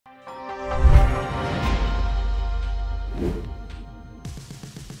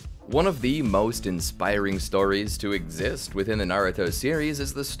One of the most inspiring stories to exist within the Naruto series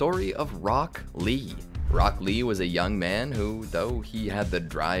is the story of Rock Lee. Rock Lee was a young man who, though he had the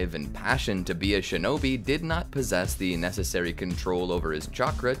drive and passion to be a shinobi, did not possess the necessary control over his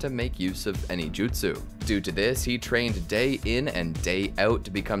chakra to make use of any jutsu. Due to this, he trained day in and day out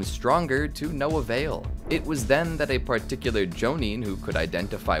to become stronger to no avail. It was then that a particular Jonin who could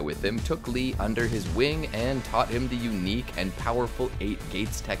identify with him took Lee under his wing and taught him the unique and powerful 8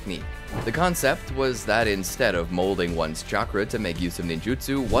 gates technique. The concept was that instead of molding one's chakra to make use of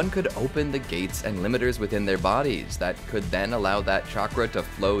ninjutsu, one could open the gates and limiters within their bodies that could then allow that chakra to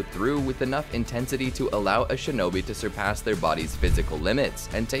flow through with enough intensity to allow a shinobi to surpass their body's physical limits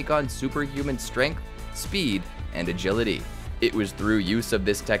and take on superhuman strength, speed, and agility. It was through use of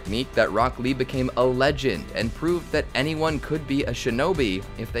this technique that Rock Lee became a legend and proved that anyone could be a shinobi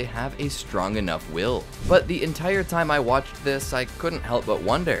if they have a strong enough will. But the entire time I watched this, I couldn't help but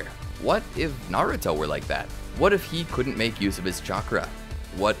wonder, what if Naruto were like that? What if he couldn't make use of his chakra?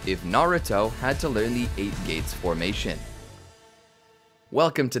 What if Naruto had to learn the 8 gates formation?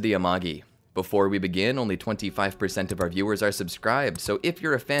 Welcome to the Amagi. Before we begin, only 25% of our viewers are subscribed, so if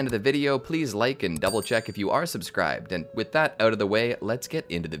you're a fan of the video, please like and double check if you are subscribed, and with that out of the way, let's get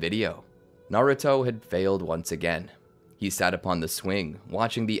into the video. Naruto had failed once again. He sat upon the swing,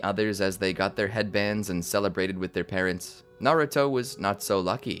 watching the others as they got their headbands and celebrated with their parents. Naruto was not so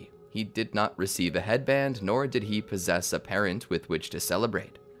lucky. He did not receive a headband, nor did he possess a parent with which to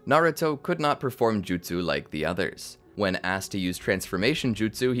celebrate. Naruto could not perform jutsu like the others. When asked to use transformation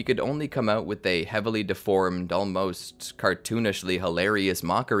jutsu, he could only come out with a heavily deformed, almost cartoonishly hilarious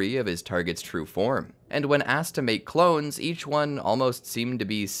mockery of his target's true form. And when asked to make clones, each one almost seemed to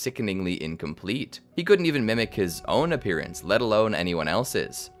be sickeningly incomplete. He couldn't even mimic his own appearance, let alone anyone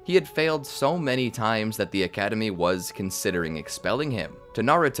else's. He had failed so many times that the academy was considering expelling him. To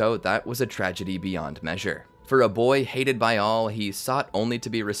Naruto, that was a tragedy beyond measure. For a boy hated by all, he sought only to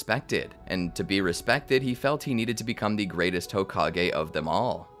be respected, and to be respected, he felt he needed to become the greatest Hokage of them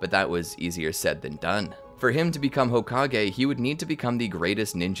all. But that was easier said than done. For him to become Hokage, he would need to become the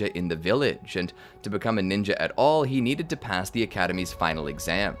greatest ninja in the village, and to become a ninja at all, he needed to pass the academy's final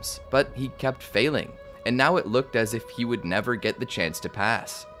exams. But he kept failing, and now it looked as if he would never get the chance to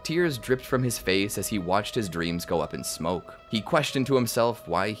pass. Tears dripped from his face as he watched his dreams go up in smoke. He questioned to himself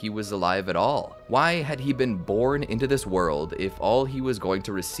why he was alive at all. Why had he been born into this world if all he was going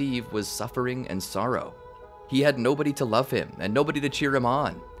to receive was suffering and sorrow? He had nobody to love him and nobody to cheer him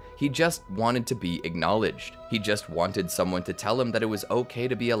on. He just wanted to be acknowledged. He just wanted someone to tell him that it was okay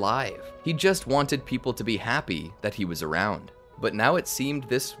to be alive. He just wanted people to be happy that he was around. But now it seemed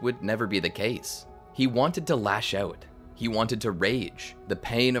this would never be the case. He wanted to lash out. He wanted to rage, the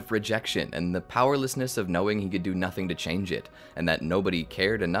pain of rejection and the powerlessness of knowing he could do nothing to change it, and that nobody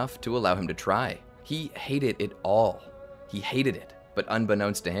cared enough to allow him to try. He hated it all. He hated it, but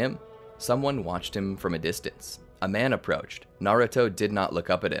unbeknownst to him, someone watched him from a distance. A man approached. Naruto did not look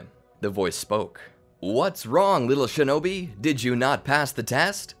up at him. The voice spoke. "What's wrong, little shinobi? Did you not pass the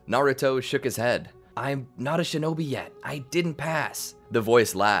test?" Naruto shook his head. "I'm not a shinobi yet. I didn't pass." The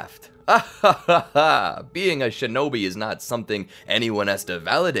voice laughed. "Ah ha ha ha! Being a shinobi is not something anyone has to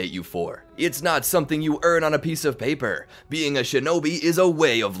validate you for. It's not something you earn on a piece of paper. Being a shinobi is a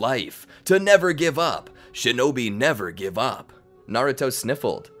way of life. To never give up. Shinobi never give up." Naruto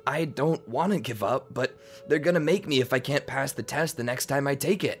sniffled. "I don't want to give up, but they're gonna make me if I can't pass the test the next time I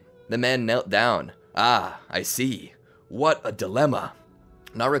take it." The man knelt down. "Ah, I see. What a dilemma."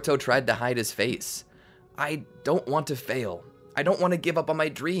 Naruto tried to hide his face. "I don't want to fail. I don't want to give up on my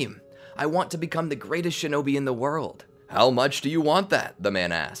dream. I want to become the greatest shinobi in the world." "How much do you want that?" the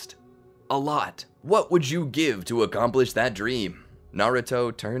man asked. "A lot." "What would you give to accomplish that dream?"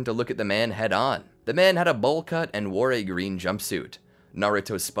 Naruto turned to look at the man head on. The man had a bowl cut and wore a green jumpsuit.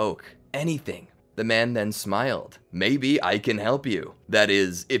 Naruto spoke. "Anything." The man then smiled. "Maybe I can help you. That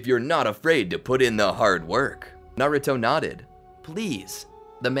is, if you're not afraid to put in the hard work." Naruto nodded. "Please."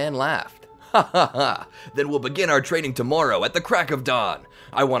 The man laughed. "Ha ha ha! Then we'll begin our training tomorrow at the crack of dawn.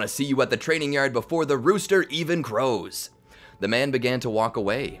 I want to see you at the training yard before the rooster even crows." The man began to walk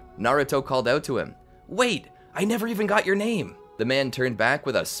away. Naruto called out to him. "Wait, I never even got your name." The man turned back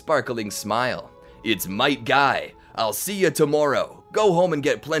with a sparkling smile. "It's Might Guy. I'll see you tomorrow. Go home and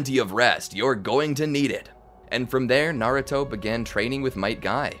get plenty of rest. You're going to need it." And from there, Naruto began training with Might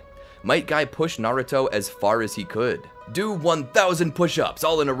Guy. Might Guy pushed Naruto as far as he could. "Do 1,000 push-ups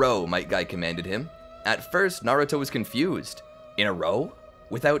all in a row," Might Guy commanded him. At first, Naruto was confused. "In a row?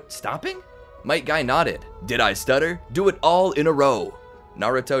 Without stopping?" Might Guy nodded. "Did I stutter? Do it all in a row."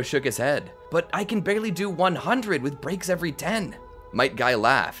 Naruto shook his head. "But I can barely do 100 with breaks every 10. Might Guy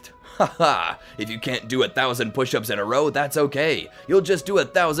laughed. Haha, if you can't do 1,000 push-ups in a row, that's okay. You'll just do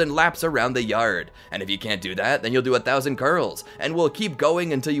 1,000 laps around the yard. And if you can't do that, then you'll do 1,000 curls. And we'll keep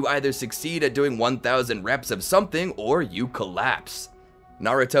going until you either succeed at doing 1,000 reps of something or you collapse.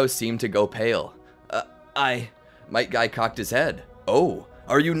 Naruto seemed to go pale. Might Guy cocked his head. Oh,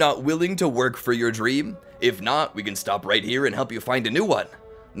 are you not willing to work for your dream? If not, we can stop right here and help you find a new one.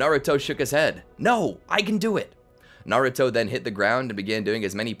 Naruto shook his head. No, I can do it. Naruto then hit the ground and began doing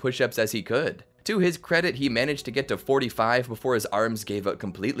as many push-ups as he could. To his credit, he managed to get to 45 before his arms gave out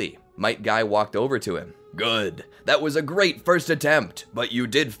completely. Might Guy walked over to him. Good. That was a great first attempt, but you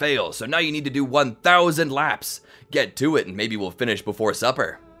did fail, so now you need to do 1,000 laps. Get to it and maybe we'll finish before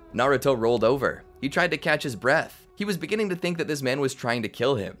supper. Naruto rolled over. He tried to catch his breath. He was beginning to think that this man was trying to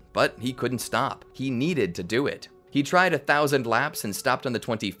kill him, but he couldn't stop. He needed to do it. He tried 1,000 laps and stopped on the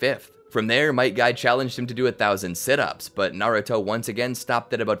 25th. From there, Might Guy challenged him to do 1,000 sit-ups, but Naruto once again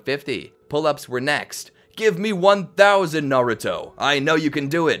stopped at about 50. Pull-ups were next. Give me 1,000, Naruto. I know you can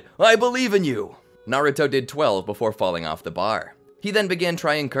do it. I believe in you. Naruto did 12 before falling off the bar. He then began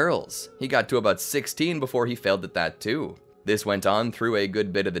trying curls. He got to about 16 before he failed at that too. This went on through a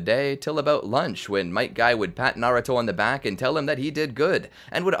good bit of the day till about lunch, when Might Guy would pat Naruto on the back and tell him that he did good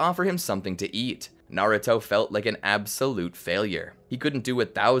and would offer him something to eat. Naruto felt like an absolute failure. He couldn't do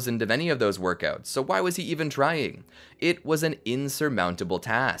 1,000 of any of those workouts, so why was he even trying? It was an insurmountable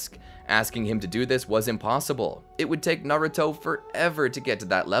task. Asking him to do this was impossible. It would take Naruto forever to get to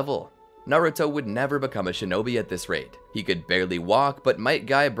that level. Naruto would never become a shinobi at this rate. He could barely walk, but Might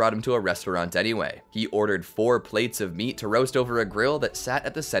Guy brought him to a restaurant anyway. He ordered 4 plates of meat to roast over a grill that sat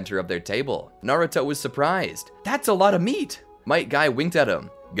at the center of their table. Naruto was surprised. That's a lot of meat! Might Guy winked at him.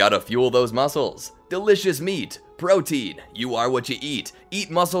 Gotta fuel those muscles. Delicious meat. Protein. You are what you eat.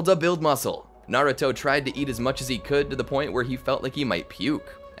 Eat muscle to build muscle. Naruto tried to eat as much as he could to the point where he felt like he might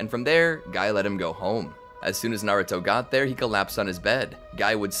puke. And from there, Guy let him go home. As soon as Naruto got there, he collapsed on his bed.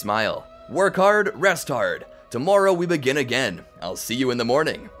 Guy would smile. Work hard, rest hard. Tomorrow we begin again. I'll see you in the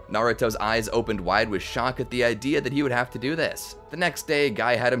morning. Naruto's eyes opened wide with shock at the idea that he would have to do this. The next day,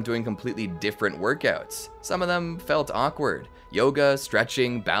 Guy had him doing completely different workouts. Some of them felt awkward. Yoga,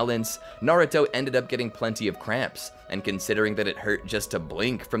 stretching, balance. Naruto ended up getting plenty of cramps, and considering that it hurt just to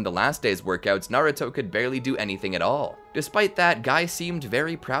blink from the last day's workouts, Naruto could barely do anything at all. Despite that, Guy seemed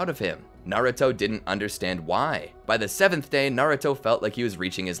very proud of him. Naruto didn't understand why. By the 7th day, Naruto felt like he was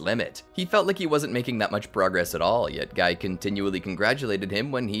reaching his limit. He felt like he wasn't making that much progress at all, yet Guy continually congratulated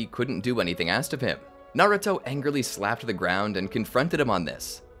him when he couldn't do anything asked of him. Naruto angrily slapped the ground and confronted him on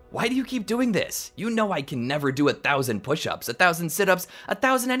this. Why do you keep doing this? You know I can never do 1,000 push-ups, 1,000 sit-ups,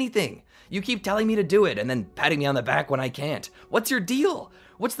 1,000 anything. You keep telling me to do it and then patting me on the back when I can't. What's your deal?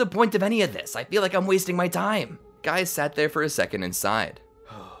 What's the point of any of this? I feel like I'm wasting my time. Guy sat there for a second and sighed.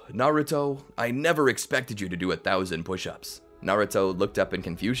 Naruto, I never expected you to do 1,000 push-ups. Naruto looked up in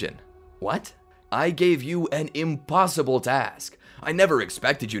confusion. What? I gave you an impossible task. I never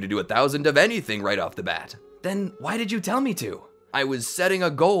expected you to do 1,000 of anything right off the bat. Then why did you tell me to? I was setting a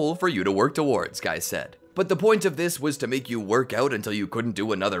goal for you to work towards, Guy said. But the point of this was to make you work out until you couldn't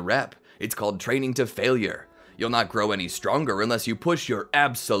do another rep. It's called training to failure. You'll not grow any stronger unless you push your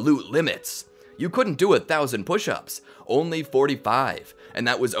absolute limits. You couldn't do 1,000 push-ups, only 45, and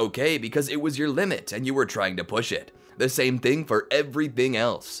that was okay because it was your limit and you were trying to push it. The same thing for everything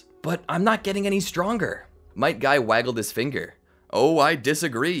else. But I'm not getting any stronger. Might Guy waggled his finger. Oh, I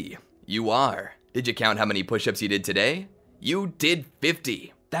disagree. You are. Did you count how many push-ups you did today? You did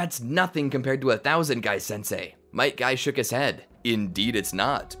 50. That's nothing compared to 1,000, Guy-sensei. Might Guy shook his head. Indeed it's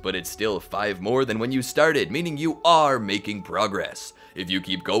not, but it's still 5 more than when you started, meaning you are making progress. If you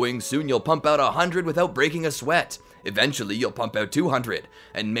keep going, soon you'll pump out 100 without breaking a sweat. Eventually you'll pump out 200,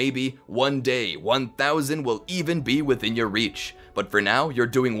 and maybe one day 1,000 will even be within your reach. But for now, you're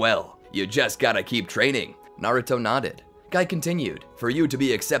doing well. You just gotta keep training. Naruto nodded. Guy continued, for you to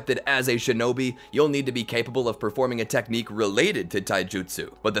be accepted as a shinobi, you'll need to be capable of performing a technique related to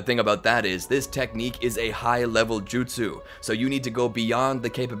taijutsu. But the thing about that is, this technique is a high-level jutsu, so you need to go beyond the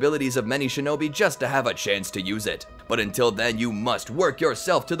capabilities of many shinobi just to have a chance to use it. But until then, you must work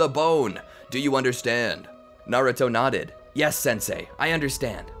yourself to the bone. Do you understand? Naruto nodded. Yes, sensei, I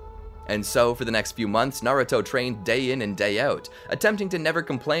understand. And so, for the next few months, Naruto trained day in and day out, attempting to never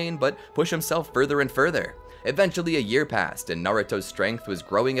complain but push himself further and further. Eventually, a year passed, and Naruto's strength was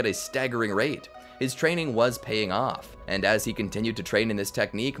growing at a staggering rate. His training was paying off, and as he continued to train in this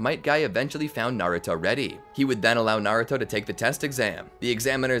technique, Might Guy eventually found Naruto ready. He would then allow Naruto to take the test exam. The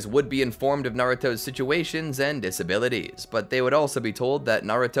examiners would be informed of Naruto's situations and disabilities, but they would also be told that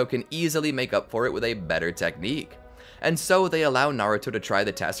Naruto can easily make up for it with a better technique. and so they allow Naruto to try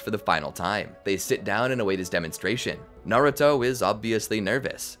the test for the final time. They sit down and await his demonstration. Naruto is obviously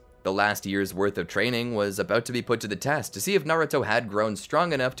nervous. The last year's worth of training was about to be put to the test to see if Naruto had grown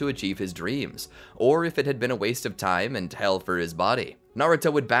strong enough to achieve his dreams, or if it had been a waste of time and hell for his body.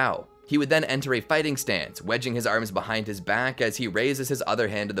 Naruto would bow. He would then enter a fighting stance, wedging his arms behind his back as he raises his other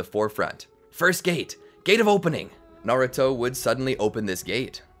hand to the forefront. First gate, gate of opening. Naruto would suddenly open this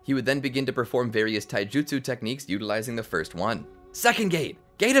gate. He would then begin to perform various taijutsu techniques utilizing the first one. Second gate,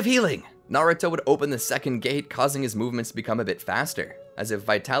 gate of healing. Naruto would open the second gate, causing his movements to become a bit faster, as if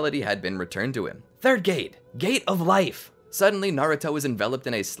vitality had been returned to him. Third gate, gate of life. Suddenly, Naruto was enveloped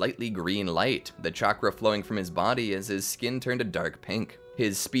in a slightly green light, the chakra flowing from his body as his skin turned a dark pink.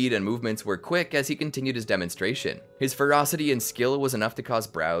 His speed and movements were quick as he continued his demonstration. His ferocity and skill was enough to cause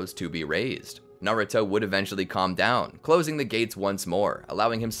brows to be raised. Naruto would eventually calm down, closing the gates once more,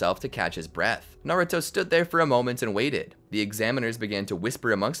 allowing himself to catch his breath. Naruto stood there for a moment and waited. The examiners began to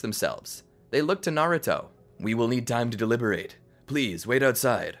whisper amongst themselves. They looked to Naruto. "We will need time to deliberate. Please, wait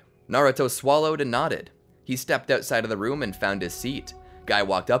outside." Naruto swallowed and nodded. He stepped outside of the room and found his seat. Guy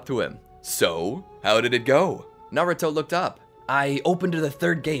walked up to him. "So, how did it go?" Naruto looked up. "I opened the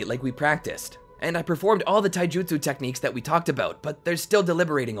third gate like we practiced, and I performed all the taijutsu techniques that we talked about, but they're still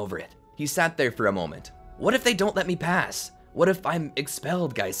deliberating over it." He sat there for a moment. "What if they don't let me pass? What if I'm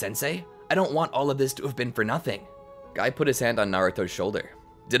expelled, Guy-sensei? I don't want all of this to have been for nothing." Guy put his hand on Naruto's shoulder.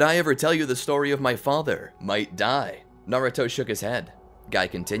 "Did I ever tell you the story of my father, Might Dai?" Naruto shook his head. Guy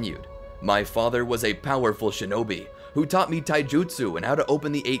continued. "My father was a powerful shinobi who taught me taijutsu and how to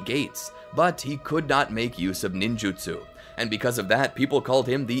open the 8 gates, but he could not make use of ninjutsu, and because of that, people called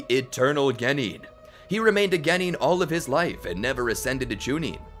him the Eternal Genin. He remained a Genin all of his life and never ascended to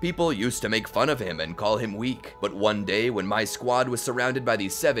Chunin. People used to make fun of him and call him weak, but one day when my squad was surrounded by the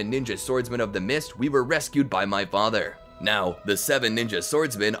 7 ninja swordsmen of the mist, we were rescued by my father. Now, the 7 ninja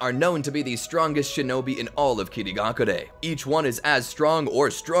swordsmen are known to be the strongest shinobi in all of Kirigakure. Each one is as strong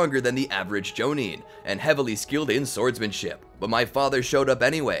or stronger than the average Jonin, and heavily skilled in swordsmanship. But my father showed up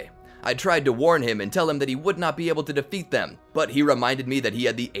anyway. I tried to warn him and tell him that he would not be able to defeat them, but he reminded me that he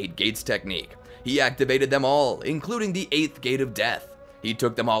had the 8 gates technique. He activated them all, including the 8th gate of death. He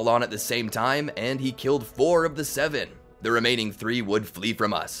took them all on at the same time, and he killed 4 of the 7. The remaining 3 would flee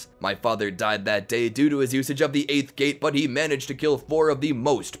from us. My father died that day due to his usage of the 8th gate, but he managed to kill 4 of the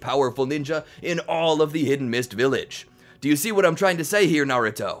most powerful ninja in all of the Hidden Mist Village. Do you see what I'm trying to say here,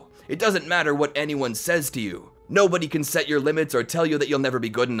 Naruto? It doesn't matter what anyone says to you. Nobody can set your limits or tell you that you'll never be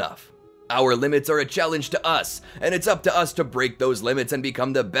good enough. Our limits are a challenge to us, and it's up to us to break those limits and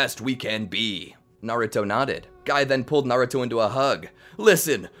become the best we can be." Naruto nodded. Guy then pulled Naruto into a hug.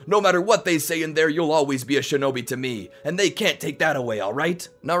 "Listen, no matter what they say in there, you'll always be a shinobi to me, and they can't take that away, alright?"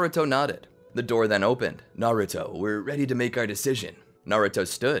 Naruto nodded. The door then opened. "Naruto, we're ready to make our decision." Naruto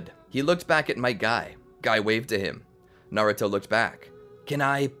stood. He looked back at Might Guy. Guy waved to him. Naruto looked back. "Can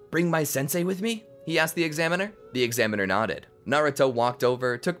I bring my sensei with me?" he asked the examiner. The examiner nodded. Naruto walked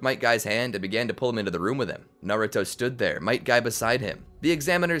over, took Might Guy's hand, and began to pull him into the room with him. Naruto stood there, Might Guy beside him. The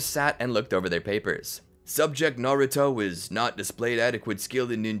examiners sat and looked over their papers. "Subject Naruto is not displayed adequate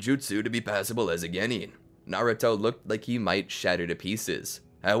skill in ninjutsu to be passable as a genin." Naruto looked like he might shatter to pieces.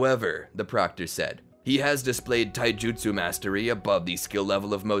 "However," the proctor said, "he has displayed taijutsu mastery above the skill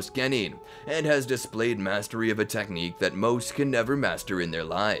level of most genin, and has displayed mastery of a technique that most can never master in their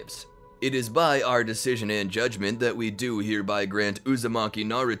lives. It is by our decision and judgment that we do hereby grant Uzumaki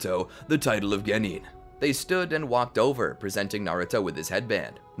Naruto the title of Genin." They stood and walked over, presenting Naruto with his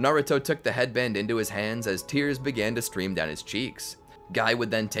headband. Naruto took the headband into his hands as tears began to stream down his cheeks. Guy would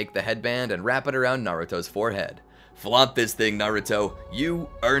then take the headband and wrap it around Naruto's forehead. "Flaunt this thing, Naruto. You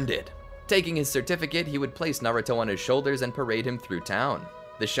earned it." Taking his certificate, he would place Naruto on his shoulders and parade him through town.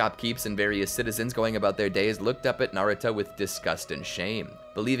 The shopkeepers and various citizens going about their days looked up at Naruto with disgust and shame,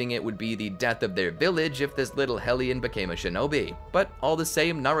 believing it would be the death of their village if this little hellion became a shinobi. But all the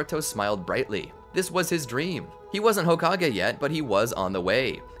same, Naruto smiled brightly. This was his dream. He wasn't Hokage yet, but he was on the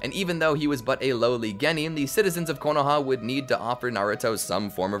way. And even though he was but a lowly genin, the citizens of Konoha would need to offer Naruto some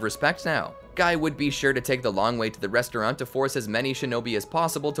form of respect now. Guy would be sure to take the long way to the restaurant to force as many shinobi as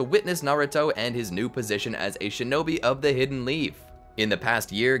possible to witness Naruto and his new position as a shinobi of the Hidden Leaf. In the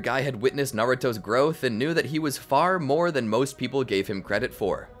past year, Guy had witnessed Naruto's growth and knew that he was far more than most people gave him credit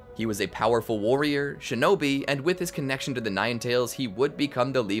for. He was a powerful warrior, shinobi, and with his connection to the Nine Tails, he would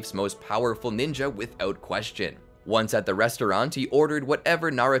become the Leaf's most powerful ninja without question. Once at the restaurant, he ordered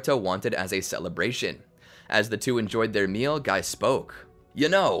whatever Naruto wanted as a celebration. As the two enjoyed their meal, Guy spoke. "You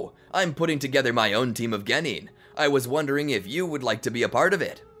know, I'm putting together my own team of genin. I was wondering if you would like to be a part of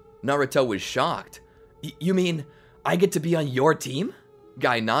it." Naruto was shocked. You mean, I get to be on your team?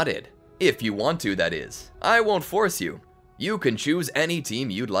 Guy nodded. If you want to, that is. I won't force you. You can choose any team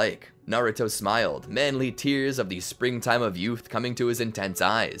you'd like. Naruto smiled, manly tears of the springtime of youth coming to his intense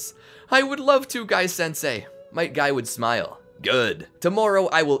eyes. I would love to, Guy-sensei. Might Guy would smile. Good. Tomorrow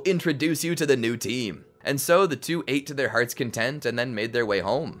I will introduce you to the new team. And so the two ate to their heart's content and then made their way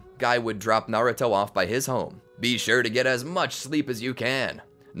home. Guy would drop Naruto off by his home. Be sure to get as much sleep as you can.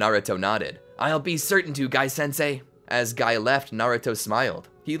 Naruto nodded. I'll be certain to, Guy-sensei. As Guy left, Naruto smiled.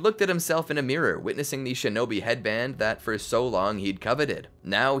 He looked at himself in a mirror, witnessing the shinobi headband that for so long he'd coveted.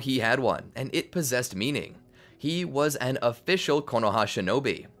 Now he had one, and it possessed meaning. He was an official Konoha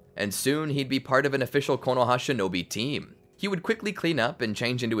shinobi, and soon he'd be part of an official Konoha shinobi team. He would quickly clean up and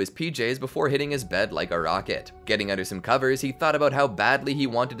change into his PJs before hitting his bed like a rocket. Getting under some covers, he thought about how badly he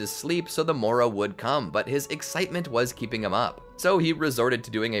wanted to sleep so the morrow would come, but his excitement was keeping him up. So he resorted to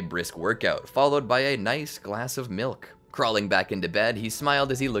doing a brisk workout, followed by a nice glass of milk. Crawling back into bed, he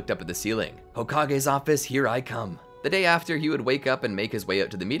smiled as he looked up at the ceiling. Hokage's office, here I come. The day after, he would wake up and make his way out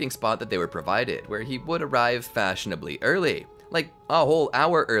to the meeting spot that they were provided, where he would arrive fashionably early. Like a whole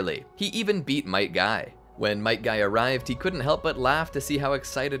hour early. He even beat Might Guy. When Might Guy arrived, he couldn't help but laugh to see how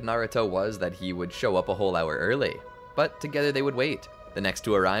excited Naruto was that he would show up a whole hour early. But together they would wait. The next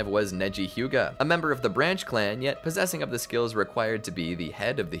to arrive was Neji Hyuga, a member of the branch clan, yet possessing of the skills required to be the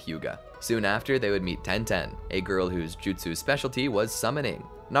head of the Hyuga. Soon after, they would meet Tenten, a girl whose jutsu specialty was summoning.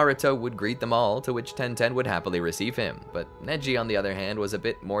 Naruto would greet them all, to which Tenten would happily receive him, but Neji, on the other hand, was a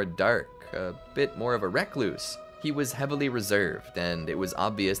bit more dark, a bit more of a recluse. He was heavily reserved, and it was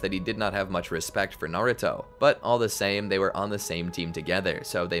obvious that he did not have much respect for Naruto, but all the same, they were on the same team together,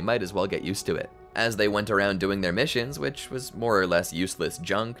 so they might as well get used to it. As they went around doing their missions, which was more or less useless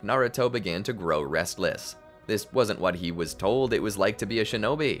junk, Naruto began to grow restless. This wasn't what he was told it was like to be a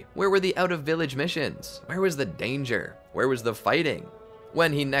shinobi. Where were the out-of-village missions? Where was the danger? Where was the fighting?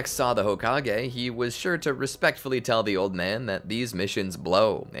 When he next saw the Hokage, he was sure to respectfully tell the old man that these missions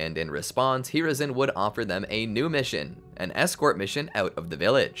blow, and in response, Hiruzen would offer them a new mission, an escort mission out of the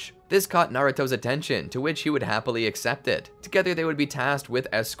village. This caught Naruto's attention, to which he would happily accept it. Together they would be tasked with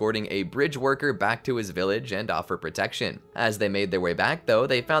escorting a bridge worker back to his village and offer protection. As they made their way back though,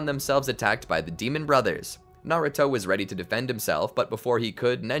 they found themselves attacked by the Demon Brothers. Naruto was ready to defend himself, but before he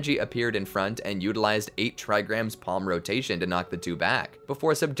could, Neji appeared in front and utilized 8 trigrams palm rotation to knock the two back,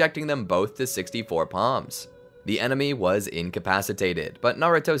 before subjecting them both to 64 palms. The enemy was incapacitated, but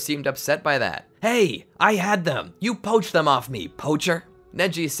Naruto seemed upset by that. Hey, I had them! You poached them off me, poacher!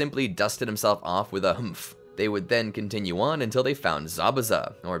 Neji simply dusted himself off with a humph. They would then continue on until they found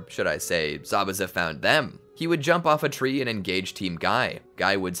Zabuza, or should I say, Zabuza found them. He would jump off a tree and engage Team Guy.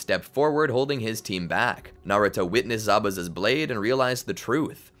 Guy would step forward holding his team back. Naruto witnessed Zabuza's blade and realized the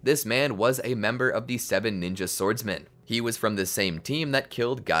truth. This man was a member of the 7 ninja swordsmen. He was from the same team that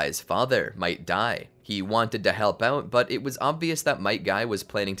killed Guy's father, Might Guy. He wanted to help out, but it was obvious that Might Guy was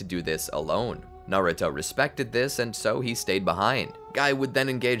planning to do this alone. Naruto respected this, and so he stayed behind. Guy would then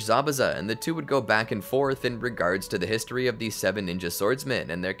engage Zabuza, and the two would go back and forth in regards to the history of the 7 ninja swordsmen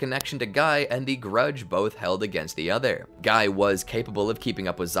and their connection to Guy and the grudge both held against the other. Guy was capable of keeping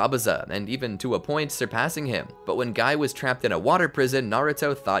up with Zabuza, and even to a point surpassing him, but when Guy was trapped in a water prison,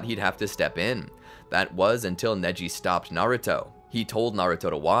 Naruto thought he'd have to step in. That was until Neji stopped Naruto. He told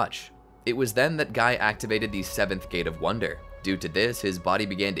Naruto to watch. It was then that Guy activated the 7th Gate of Wonder. Due to this, his body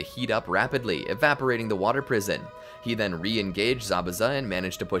began to heat up rapidly, evaporating the water prison. He then re-engaged Zabuza and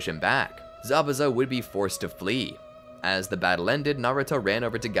managed to push him back. Zabuza would be forced to flee. As the battle ended, Naruto ran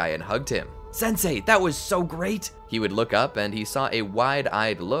over to Guy and hugged him. "Sensei, that was so great!" He would look up and he saw a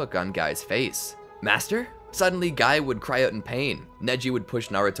wide-eyed look on Guy's face. "Master?" Suddenly, Guy would cry out in pain. Neji would push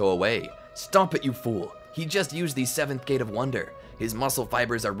Naruto away. "Stop it, you fool! He just used the 7th Gate of Wonder. His muscle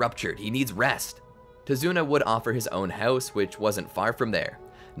fibers are ruptured. He needs rest." Tazuna would offer his own house, which wasn't far from there.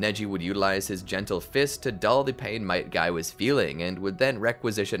 Neji would utilize his gentle fist to dull the pain Might Guy was feeling, and would then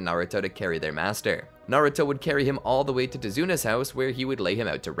requisition Naruto to carry their master. Naruto would carry him all the way to Tazuna's house, where he would lay him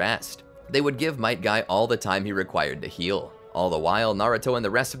out to rest. They would give Might Guy all the time he required to heal. All the while, Naruto and the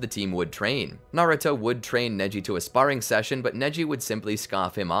rest of the team would train. Naruto would train Neji to a sparring session, but Neji would simply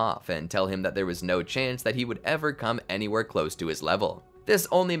scoff him off and tell him that there was no chance that he would ever come anywhere close to his level. This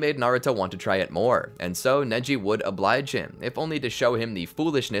only made Naruto want to try it more, and so Neji would oblige him, if only to show him the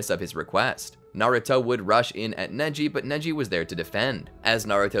foolishness of his request. Naruto would rush in at Neji, but Neji was there to defend. As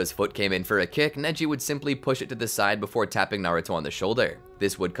Naruto's foot came in for a kick, Neji would simply push it to the side before tapping Naruto on the shoulder.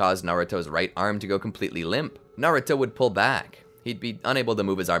 This would cause Naruto's right arm to go completely limp. Naruto would pull back. He'd be unable to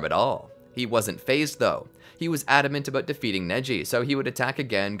move his arm at all. He wasn't fazed though. He was adamant about defeating Neji, so he would attack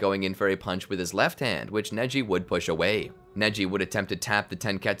again, going in for a punch with his left hand, which Neji would push away. Neji would attempt to tap the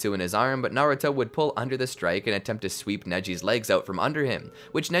tenketsu in his arm, but Naruto would pull under the strike and attempt to sweep Neji's legs out from under him,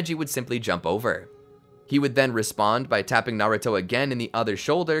 which Neji would simply jump over. He would then respond by tapping Naruto again in the other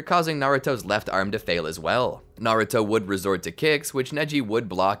shoulder, causing Naruto's left arm to fail as well. Naruto would resort to kicks, which Neji would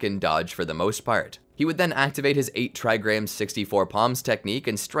block and dodge for the most part. He would then activate his 8 trigrams 64 palms technique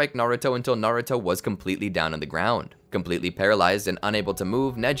and strike Naruto until Naruto was completely down on the ground. Completely paralyzed and unable to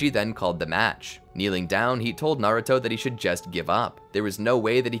move, Neji then called the match. Kneeling down, he told Naruto that he should just give up. There was no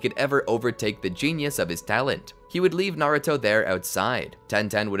way that he could ever overtake the genius of his talent. He would leave Naruto there outside.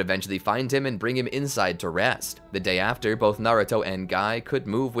 Tenten would eventually find him and bring him inside to rest. The day after, both Naruto and Guy could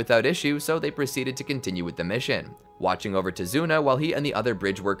move without issue, so they proceeded to continue with the mission, watching over Tazuna while he and the other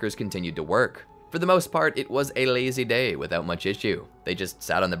bridge workers continued to work. For the most part, it was a lazy day without much issue. They just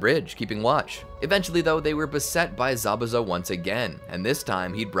sat on the bridge, keeping watch. Eventually though, they were beset by Zabuza once again, and this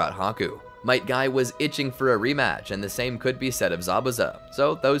time he'd brought Haku. Might Guy was itching for a rematch, and the same could be said of Zabuza,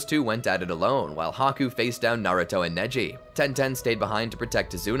 so those two went at it alone, while Haku faced down Naruto and Neji. Tenten stayed behind to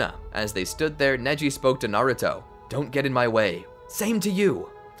protect Tazuna. As they stood there, Neji spoke to Naruto. "Don't get in my way." "Same to you."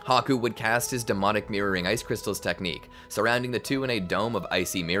 Haku would cast his demonic mirroring ice crystals technique, surrounding the two in a dome of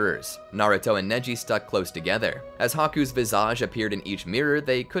icy mirrors. Naruto and Neji stuck close together. As Haku's visage appeared in each mirror,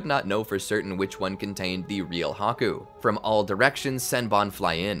 they could not know for certain which one contained the real Haku. From all directions, Senbon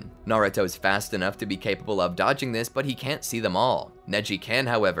fly in. Naruto's fast enough to be capable of dodging this, but he can't see them all. Neji can,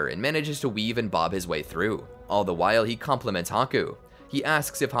 however, and manages to weave and bob his way through. All the while, he compliments Haku. He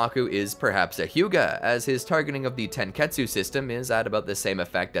asks if Haku is perhaps a Hyuga, as his targeting of the Tenketsu system is at about the same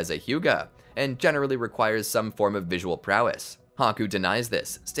effect as a Hyuga, and generally requires some form of visual prowess. Haku denies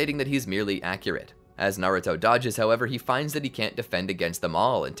this, stating that he's merely accurate. As Naruto dodges, however, he finds that he can't defend against them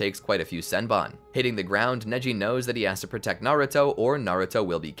all and takes quite a few Senbon. Hitting the ground, Neji knows that he has to protect Naruto or Naruto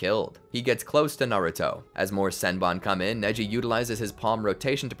will be killed. He gets close to Naruto. As more Senbon come in, Neji utilizes his palm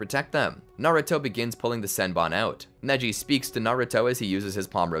rotation to protect them. Naruto begins pulling the Senbon out. Neji speaks to Naruto as he uses his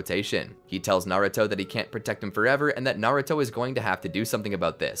palm rotation. He tells Naruto that he can't protect him forever and that Naruto is going to have to do something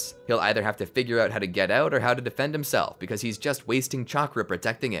about this. He'll either have to figure out how to get out or how to defend himself because he's just wasting chakra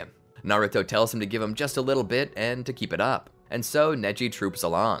protecting him. Naruto tells him to give him just a little bit and to keep it up. And so Neji troops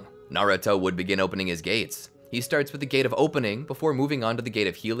along. Naruto would begin opening his gates. He starts with the gate of opening before moving on to the gate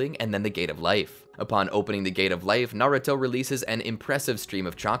of healing and then the gate of life. Upon opening the gate of life, Naruto releases an impressive stream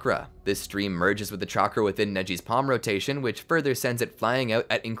of chakra. This stream merges with the chakra within Neji's palm rotation, which further sends it flying out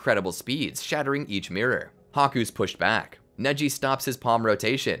at incredible speeds, shattering each mirror. Haku's pushed back. Neji stops his palm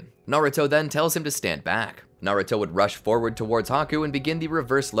rotation. Naruto then tells him to stand back. Naruto would rush forward towards Haku and begin the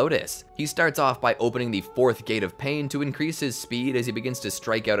reverse lotus. He starts off by opening the 4th gate of pain to increase his speed as he begins to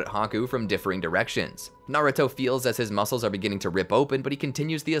strike out at Haku from differing directions. Naruto feels as his muscles are beginning to rip open, but he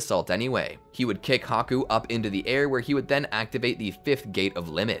continues the assault anyway. He would kick Haku up into the air where he would then activate the 5th gate of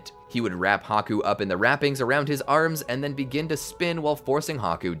limit. He would wrap Haku up in the wrappings around his arms and then begin to spin while forcing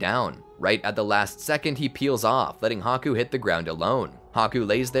Haku down. Right at the last second, he peels off, letting Haku hit the ground alone. Haku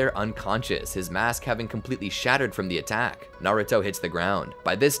lays there unconscious, his mask having completely shattered from the attack. Naruto hits the ground.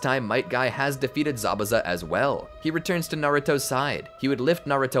 By this time, Might Guy has defeated Zabuza as well. He returns to Naruto's side. He would lift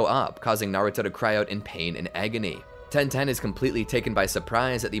Naruto up, causing Naruto to cry out in pain and agony. Tenten is completely taken by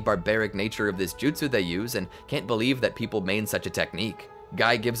surprise at the barbaric nature of this jutsu they use and can't believe that people main such a technique.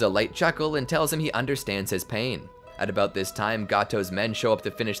 Guy gives a light chuckle and tells him he understands his pain. At about this time, Gato's men show up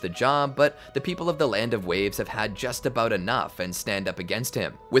to finish the job, but the people of the Land of Waves have had just about enough and stand up against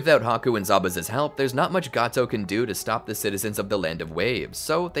him. Without Haku and Zabuza's help, there's not much Gato can do to stop the citizens of the Land of Waves,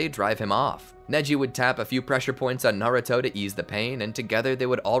 so they drive him off. Neji would tap a few pressure points on Naruto to ease the pain, and together they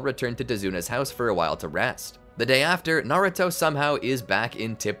would all return to Tazuna's house for a while to rest. The day after, Naruto somehow is back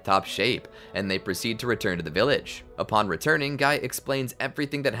in tip-top shape, and they proceed to return to the village. Upon returning, Guy explains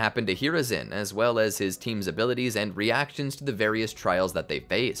everything that happened to Hiruzen, as well as his team's abilities and reactions to the various trials that they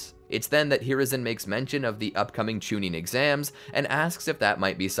face. It's then that Hiruzen makes mention of the upcoming Chunin exams, and asks if that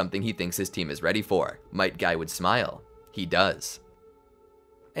might be something he thinks his team is ready for. Might Guy would smile. He does.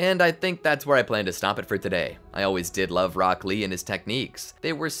 And I think that's where I plan to stop it for today. I always did love Rock Lee and his techniques.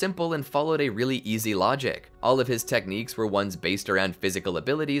 They were simple and followed a really easy logic. All of his techniques were ones based around physical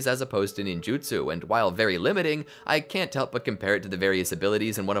abilities as opposed to ninjutsu, and while very limiting, I can't help but compare it to the various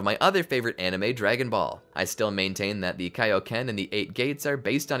abilities in one of my other favorite anime, Dragon Ball. I still maintain that the Kaioken and the 8 gates are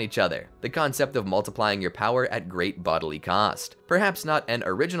based on each other, the concept of multiplying your power at great bodily cost. Perhaps not an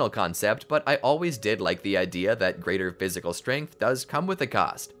original concept, but I always did like the idea that greater physical strength does come with a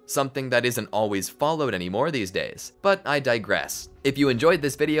cost, something that isn't always followed anymore these days. But I digress. If you enjoyed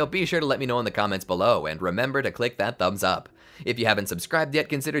this video, be sure to let me know in the comments below, and remember to click that thumbs up. If you haven't subscribed yet,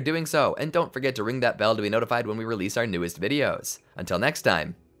 consider doing so, and don't forget to ring that bell to be notified when we release our newest videos. Until next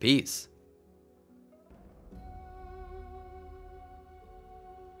time, peace.